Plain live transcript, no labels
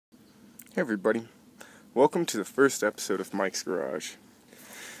Hey everybody, welcome to the first episode of Mike's Garage.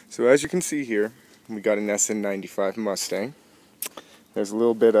 So as you can see here, we got an SN95 Mustang. There's a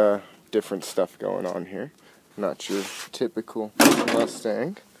little bit of different stuff going on here, not your typical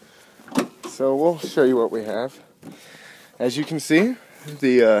Mustang. So we'll show you what we have. As you can see,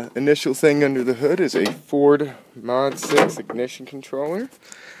 the initial thing under the hood is a Ford Mod 6 ignition controller.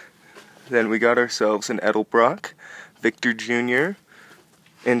 Then we got ourselves an Edelbrock Victor Jr.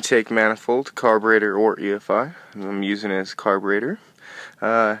 intake manifold, carburetor or EFI. I'm using it as carburetor.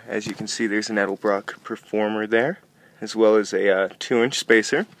 As you can see, there's an Edelbrock Performer there, as well as a 2-inch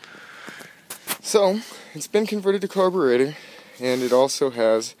spacer. So it's been converted to carburetor, and it also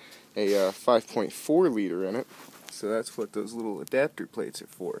has a 5.4 liter in it. So that's what those little adapter plates are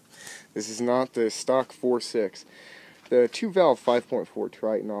for. This is not the stock 4.6. The 2-valve 5.4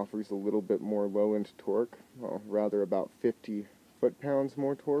 Triton offers a little bit more low-end torque, well, rather about 50 foot-pounds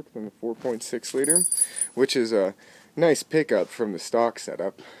more torque than the 4.6 liter, which is a nice pickup from the stock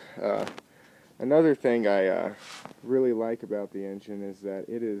setup. Another thing I really like about the engine is that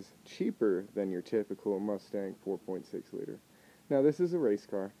it is cheaper than your typical Mustang 4.6 liter. Now this is a race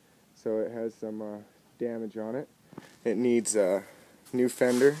car, so it has some damage on it. It needs a new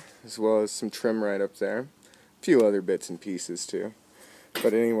fender, as well as some trim right up there. A few other bits and pieces too.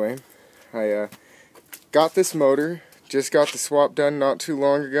 But anyway, I got this motor. Just got the swap done not too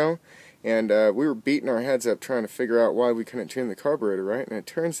long ago, and we were beating our heads up trying to figure out why we couldn't tune the carburetor right, and it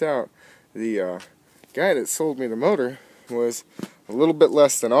turns out the guy that sold me the motor was a little bit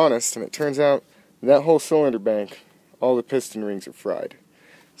less than honest, and it turns out that whole cylinder bank, all the piston rings are fried.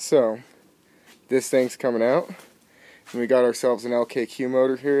 So, this thing's coming out, and we got ourselves an LKQ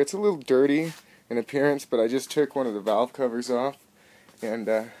motor here. It's a little dirty in appearance, but I just took one of the valve covers off, and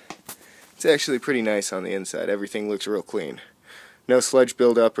it's actually pretty nice on the inside. Everything looks real clean. No sludge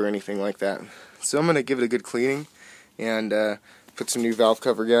buildup or anything like that. So I'm going to give it a good cleaning and put some new valve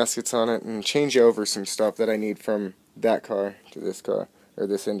cover gaskets on it and change over some stuff that I need from that car to this car, or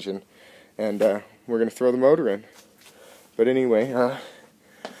this engine. And we're going to throw the motor in. But anyway,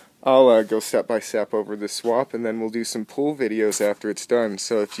 I'll go step by step over this swap, and then we'll do some pull videos after it's done.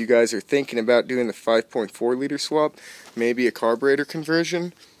 So if you guys are thinking about doing the 5.4 liter swap, maybe a carburetor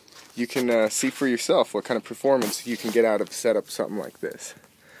conversion, you can see for yourself what kind of performance you can get out of a setup something like this.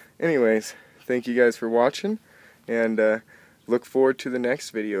 Anyways, thank you guys for watching, and look forward to the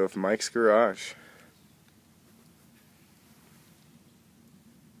next video of Mike's Garage.